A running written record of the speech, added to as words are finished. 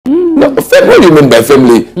No, what do you mean by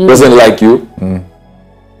family doesn't like you?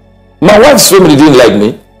 My wife's family didn't like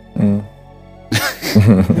me.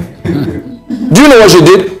 Do you know what she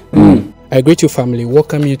did? I greet you, family.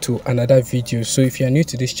 Welcome you to another video. So if you are new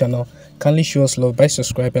to this channel, kindly show us love by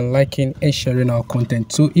subscribing, liking and sharing our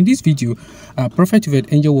content. So in this video, Prophet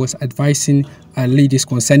Uebert Angel was advising ladies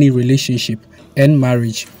concerning relationship and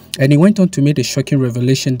marriage, and he went on to make a shocking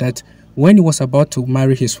revelation that when he was about to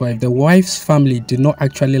marry his wife, the wife's family did not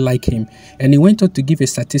actually like him. And he went on to give a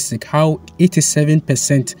statistic how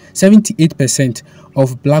 78%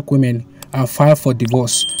 of black women are filed for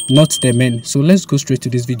divorce, not the men. So let's go straight to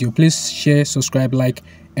this video. Please share, subscribe, like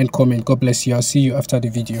and comment. God bless you. I'll see you after the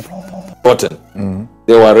video.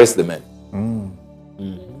 They will arrest the men.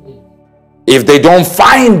 If they don't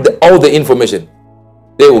find all the information,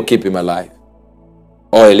 they will keep him alive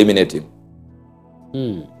or eliminate him.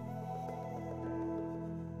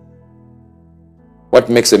 What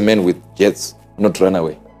makes a man with jets not run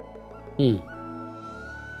away? You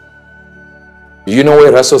know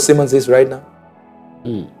where Russell Simmons is right now?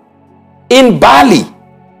 In Bali.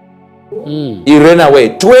 He ran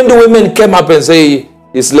away. 20 women came up and say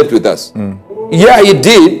he slept with us. Yeah, he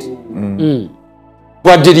did.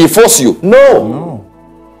 But did he force you? No.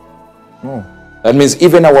 That means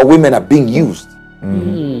even our women are being used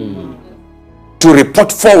to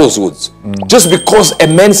report falsehoods. Just because a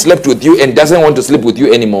man slept with you and doesn't want to sleep with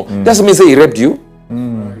you anymore, doesn't mean say he raped you.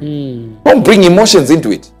 Don't bring emotions into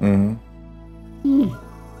it.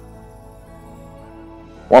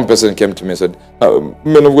 One person came to me and said,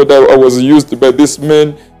 man of God, I was used by this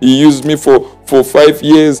man. He used me for 5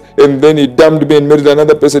 years and then he dumped me and married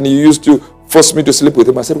another person. He used to force me to sleep with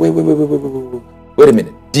him. I said, wait a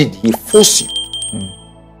minute. Did he force you?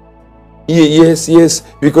 Yes,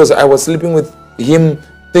 because I was sleeping with him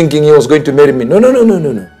thinking he was going to marry me. No.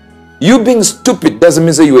 You being stupid doesn't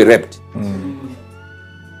mean that you were raped.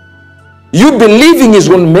 You believing he's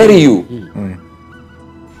going to marry you.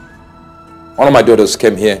 One of my daughters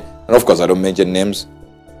came here, and of course I don't mention names.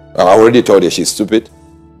 I already told her she's stupid.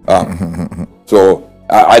 So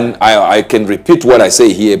I can repeat what I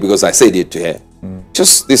say here because I said it to her.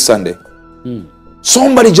 Just this Sunday.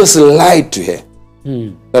 Somebody just lied to her.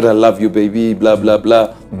 That I love you, baby, blah, blah,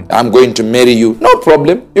 blah. I'm going to marry you. No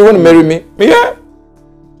problem. You want to marry me? Yeah.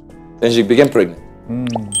 Then she became pregnant.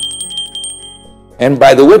 And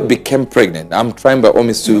by the way, became pregnant. I'm trying by all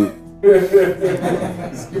means to...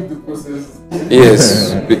 skip the process.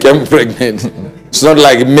 Yes, became pregnant. It's not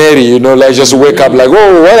like Mary, you know, like just wake up like,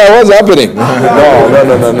 oh, what's happening?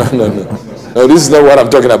 No, this is not what I'm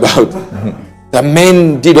talking about. The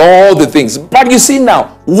man did all the things. But you see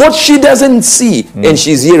now, what she doesn't see, and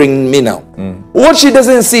she's hearing me now, what she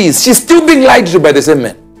doesn't see is she's still being lied to by the same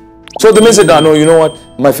man. So the man said, no, you know what?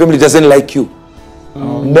 My family doesn't like you.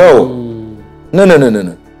 No.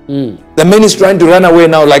 The man is trying to run away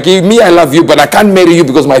now. Like, me, I love you, but I can't marry you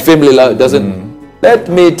because my family doesn't. Let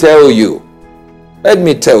me tell you.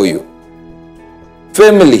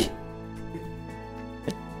 Family.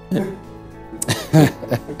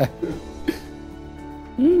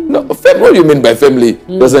 No, what do you mean by family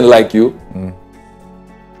doesn't like you?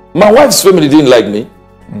 My wife's family didn't like me.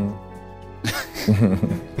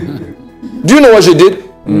 Do you know what she did?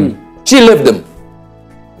 She left them.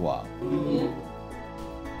 Wow.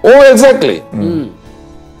 Oh, exactly.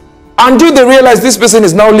 Until they realized this person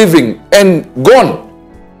is now living and gone,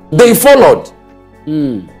 they followed.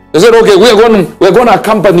 They said, okay, we're going to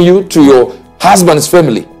accompany you to your husband's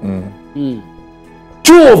family.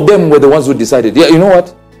 2 of them were the ones who decided, yeah, you know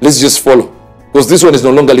what? Let's just follow. Because this one is no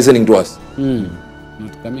longer listening to us.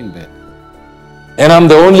 Not coming back. And I'm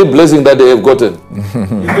the only blessing that they have gotten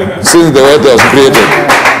since the earth was created.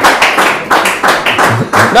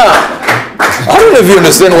 Now, I don't know if you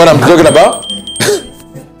understand what I'm talking about.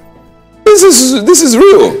 This is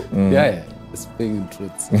real. Yeah. Speaking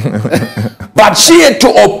truth. But she had to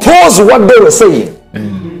oppose what they were saying.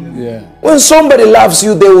 When somebody loves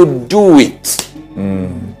you, they will do it.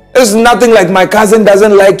 There's nothing like my cousin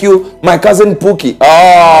doesn't like you, my cousin Pookie.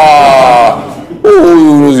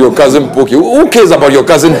 Who's your cousin Pookie? Who cares about your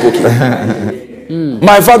cousin Pookie?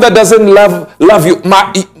 My father doesn't love you.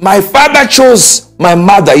 My father chose my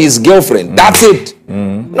mother, his girlfriend. That's it.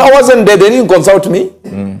 No, I wasn't there. They didn't consult me.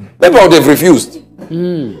 They would have refused.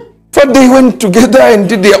 But they went together and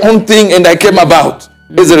did their own thing, and I came about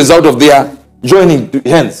as a result of their joining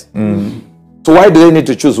hands. So why do they need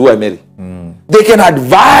to choose who I marry? They can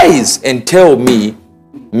advise and tell me,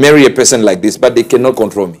 marry a person like this, but they cannot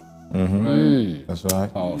control me. That's right.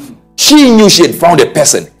 Powerful. She knew she had found a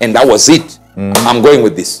person, and that was it. I'm going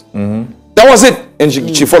with this. That was it, and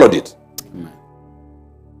she followed it.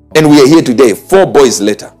 And we are here today, 4 boys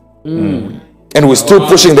later. And we're still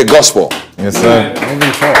pushing the gospel. Yes, sir.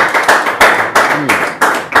 Moving forward.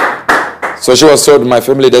 So she was told, my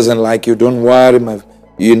family doesn't like you. Don't worry,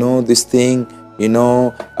 you know, this thing, you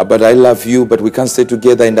know, but I love you, but we can't stay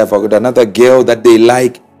together. And I've got another girl that they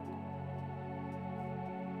like.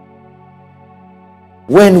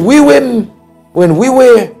 When we were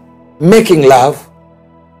making love,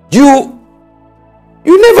 you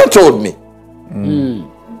never told me.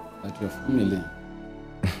 That your family.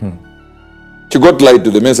 She got lied to.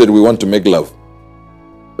 The man said, we want to make love.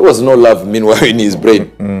 There was no love meanwhile in his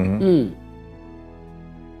brain.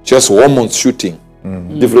 Just hormones shooting,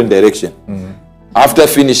 different direction. After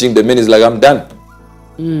finishing, the man is like, I'm done.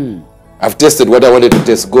 I've tested what I wanted to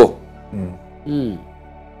test, go.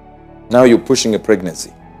 Now you're pushing a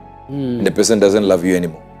pregnancy. And the person doesn't love you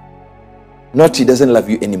anymore. Not he doesn't love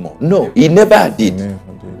you anymore. No, he never did.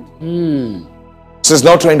 So he's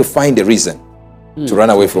now trying to find a reason to run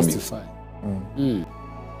away from you.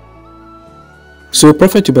 So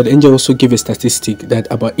Prophet Uebert Angel also gave a statistic that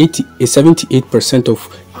about 78% of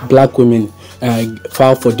black women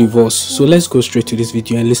file for divorce. So let's go straight to this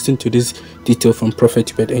video and listen to this detail from Prophet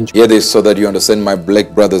Uebert Angel. Hear this so that you understand, my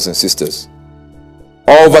black brothers and sisters.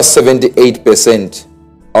 Over 78%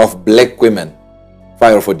 of black women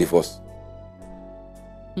file for divorce.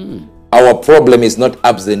 Our problem is not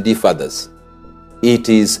absentee fathers. It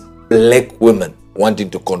is black women wanting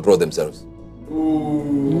to control themselves.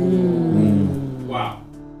 Wow.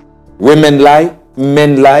 Women lie,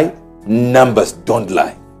 men lie, numbers don't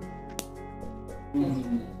lie.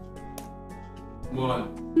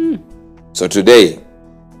 So today,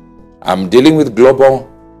 I'm dealing with global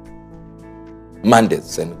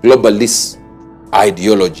mandates and globalist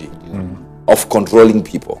ideology of controlling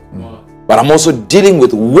people. But I'm also dealing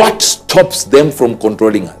with what stops them from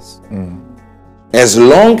controlling us. As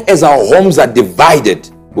long as our homes are divided,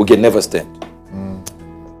 we can never stand.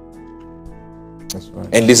 That's right.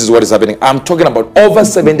 And this is what is happening. I'm talking about over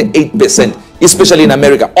 78%, especially in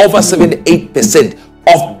America, over 78%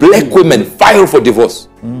 of black women file for divorce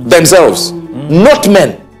themselves, not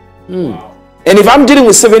men. And if I'm dealing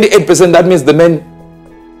with 78%, that means the men,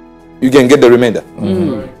 you can get the remainder.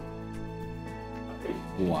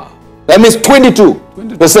 Wow. That means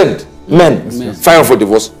 22% men file for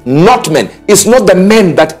divorce, not men. It's not the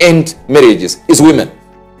men that end marriages, it's women.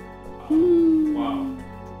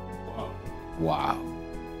 Wow.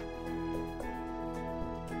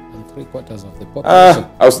 And 3/4 of the population.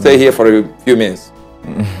 I'll stay here for a few minutes.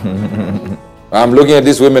 I'm looking at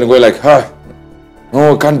these women going like,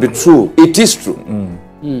 no, it can't be true. It is true.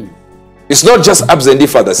 It's not just absentee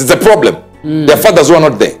fathers. It's a problem. Their fathers who are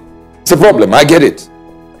not there. It's a problem. I get it.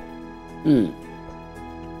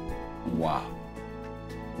 Wow.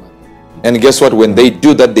 And guess what? When they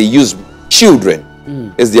do that, they use children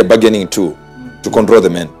as their bargaining tool to control the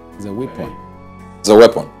men. It's a weapon. It's a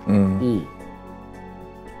weapon.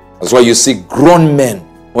 That's why you see grown men,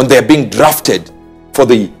 when they're being drafted for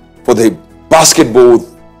the basketball,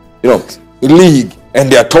 league,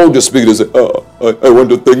 and they are told to speak, they say, I want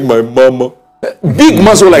to thank my mama. Big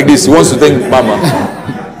muscle like this, he wants to thank mama.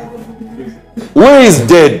 Where is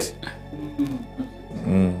dead?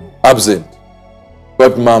 Absent.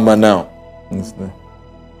 But mama now.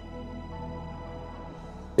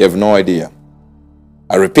 You have no idea.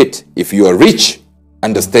 I repeat, if you are rich,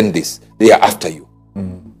 understand this. They are after you.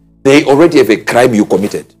 They already have a crime you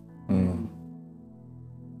committed.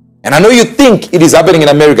 And I know you think it is happening in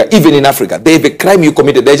America, even in Africa. They have a crime you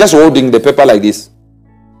committed. They're just holding the paper like this.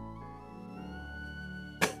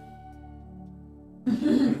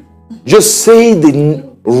 Just say the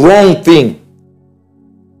wrong thing.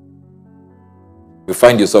 You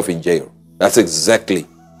find yourself in jail. That's exactly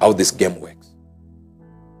how this game works.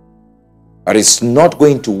 But it's not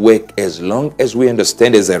going to work as long as we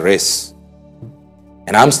understand as a race.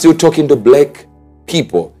 And I'm still talking to black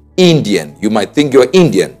people, Indian. You might think you're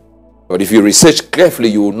Indian, but if you research carefully,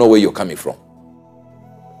 you will know where you're coming from.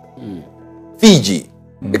 Fiji.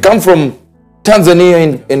 They come from Tanzania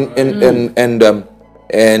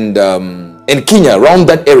and Kenya, around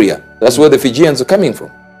that area. That's where the Fijians are coming from.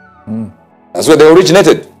 That's where they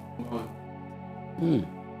originated.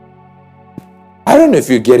 I don't know if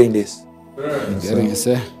you're getting this. Getting it,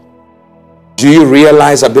 sir. Do you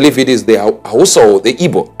realize, I believe it is also the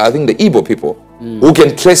Igbo, I think the Igbo people, who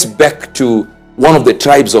can trace back to one of the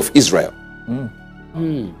tribes of Israel.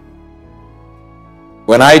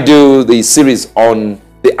 When I do the series on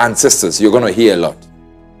the ancestors, you're going to hear a lot.